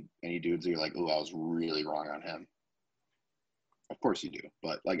 like any dudes that you're like, oh, I was really wrong on him? Of course you do,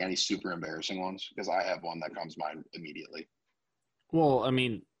 but like any super embarrassing ones? Because I have one that comes to mind immediately. Well, I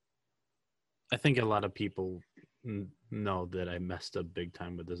mean, I think a lot of people know that I messed up big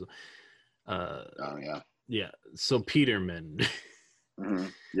time with this. Oh, yeah. Yeah. So Peterman. Mm-hmm.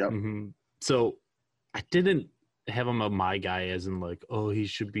 Yep. Mm-hmm. So I didn't have him a My Guy as in like, oh, he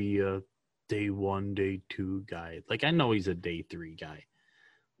should be a day 1, day 2 guy. Like, I know he's a day 3 guy,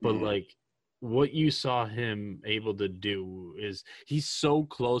 but like what you saw him able to do is he's so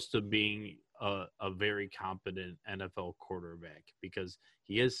close to being a very competent NFL quarterback because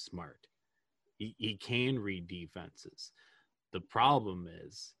he is smart. He can read defenses. The problem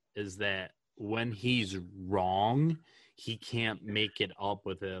is that when he's wrong, he can't make it up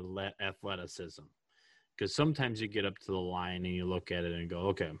with athleticism. Because sometimes you get up to the line and you look at it and go,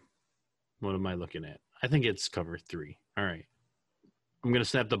 okay, what am I looking at? I think it's cover 3. All right. I'm going to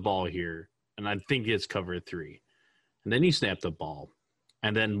snap the ball here, and I think it's cover 3. And then you snap the ball,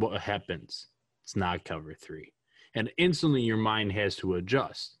 and then what happens? It's not cover 3. And instantly your mind has to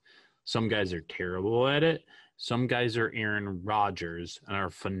adjust. Some guys are terrible at it. Some guys are Aaron Rodgers and are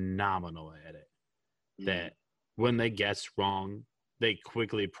phenomenal at it. That when they guess wrong, they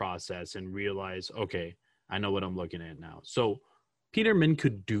quickly process and realize, okay, I know what I'm looking at now. So Peterman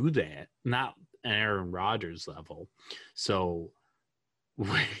could do that, not Aaron Rodgers level. So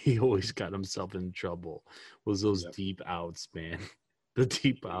where he always got himself in trouble was those deep outs, man. The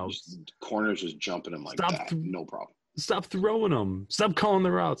deep outs. Corners just jumping him like that. No problem. Stop throwing them. Stop calling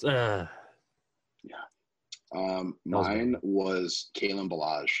the routes. Yeah. Mine was Kalen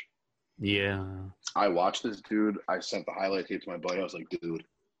Ballage. Yeah. I watched this dude. I sent the highlight tape to my buddy. I was like, dude,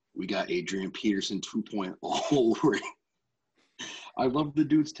 we got Adrian Peterson 2.0. I love the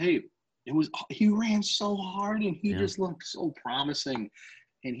dude's tape. He ran so hard and he just looked so promising.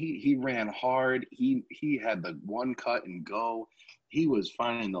 And he ran hard. He had the one cut and go. He was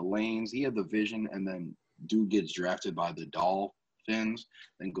finding the lanes. He had the vision. And then dude gets drafted by the Dolphins,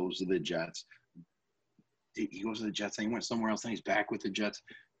 then goes to the Jets. He goes to the Jets and he went somewhere else and he's back with the Jets.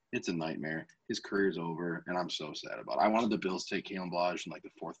 It's a nightmare. His career's over, and I'm so sad about it. I wanted the Bills to take Kalen Ballage in like the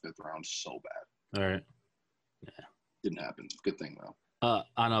 4th, 5th round so bad. All right. Yeah. Didn't happen. Good thing, though.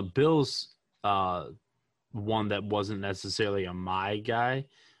 On a Bills one that wasn't necessarily a my guy,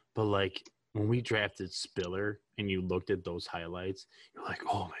 but like when we drafted Spiller and you looked at those highlights, you're like,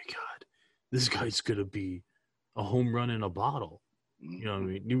 oh, my God, this guy's going to be a home run in a bottle. You know what I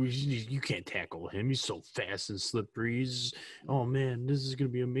mean? You can't tackle him. He's so fast and slippery. Oh, man, this is going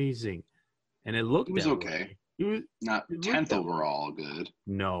to be amazing. And it looked He was okay. He was not 10th overall good.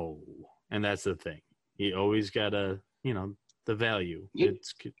 No. And that's the thing. You always got to, the value.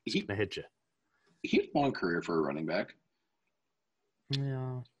 It's going to hit you. He had a long career for a running back.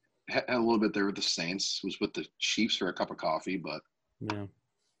 Yeah. Had a little bit there with the Saints. Was with the Chiefs for a cup of coffee, but yeah.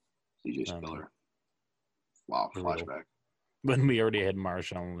 CJ Spiller. Wow, flashback. When we already had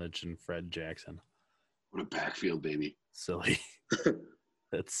Marshawn Lynch and Fred Jackson. What a backfield, baby. Silly.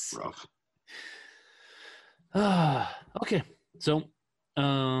 That's rough. Okay. So,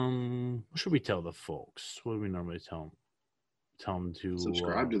 what should we tell the folks? What do we normally tell them? Tell them to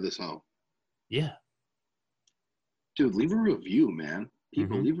subscribe to this hoe. Yeah. Dude, leave a review, man.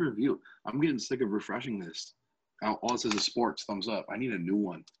 People, leave a review. I'm getting sick of refreshing this. All it says is sports, thumbs up. I need a new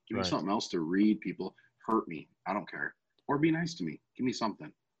one. Give me something else to read, people. Hurt me. I don't care. Or be nice to me. Give me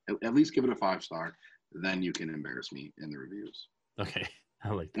something. At least give it a 5-star. Then you can embarrass me in the reviews. Okay. I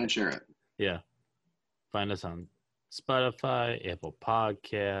like that. And share it. Yeah. Find us on Spotify, Apple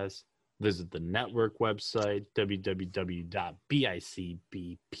Podcasts. Visit the network website,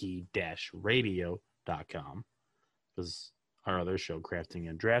 www.bicbp-radio.com. Because our other show, Crafting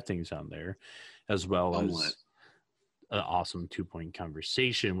and Drafting, is on there. As well as an awesome 2-point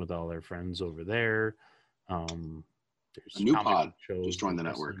conversation with all our friends over there. There's a new pod just joined the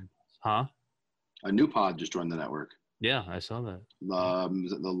network. Huh? A new pod just joined the network. Yeah, I saw that.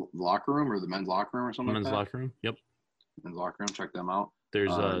 Is it the locker room or the men's locker room or something like that? Men's locker room? Yep. Men's locker room. Check them out.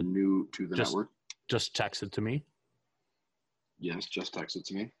 There's a new to the network. Just text it to me. Yes, just text it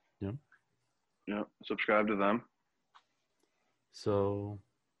to me. Yep. Yep. Subscribe to them. So,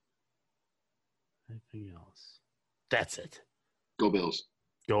 anything else? That's it. Go Bills.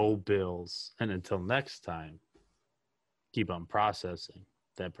 Go Bills. And until next time, keep on processing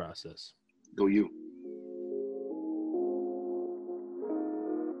that process. Go you.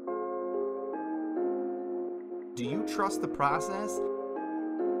 Do you trust the process?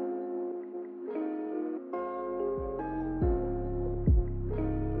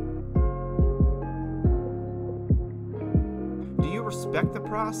 Do you respect the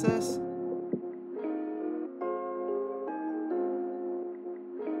process?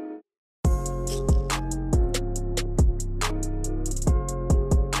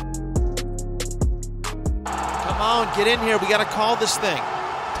 Get in here. We got to call this thing.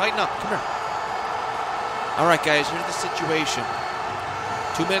 Tighten up. Come here. All right, guys. Here's the situation.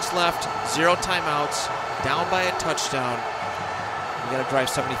 2 minutes left. 0 timeouts. Down by a touchdown. We got to drive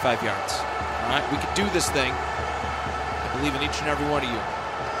 75 yards. All right? We can do this thing. I believe in each and every one of you.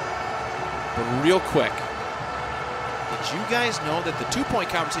 But real quick, did you guys know that the 2-Point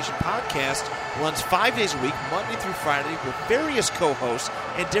Conversation podcast runs 5 days a week, Monday through Friday, with various co-hosts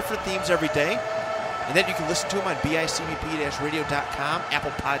and different themes every day? And then you can listen to them on bicbp-radio.com,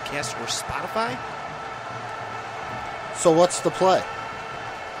 Apple Podcasts, or Spotify. So what's the play?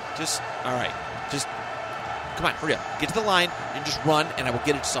 All right. Come on, hurry up. Get to the line and just run, and I will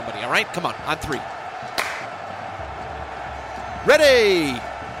get it to somebody. All right? Come on 3. Ready.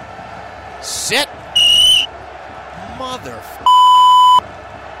 Set. Mother.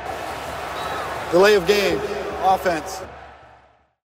 Delay of game. Offense.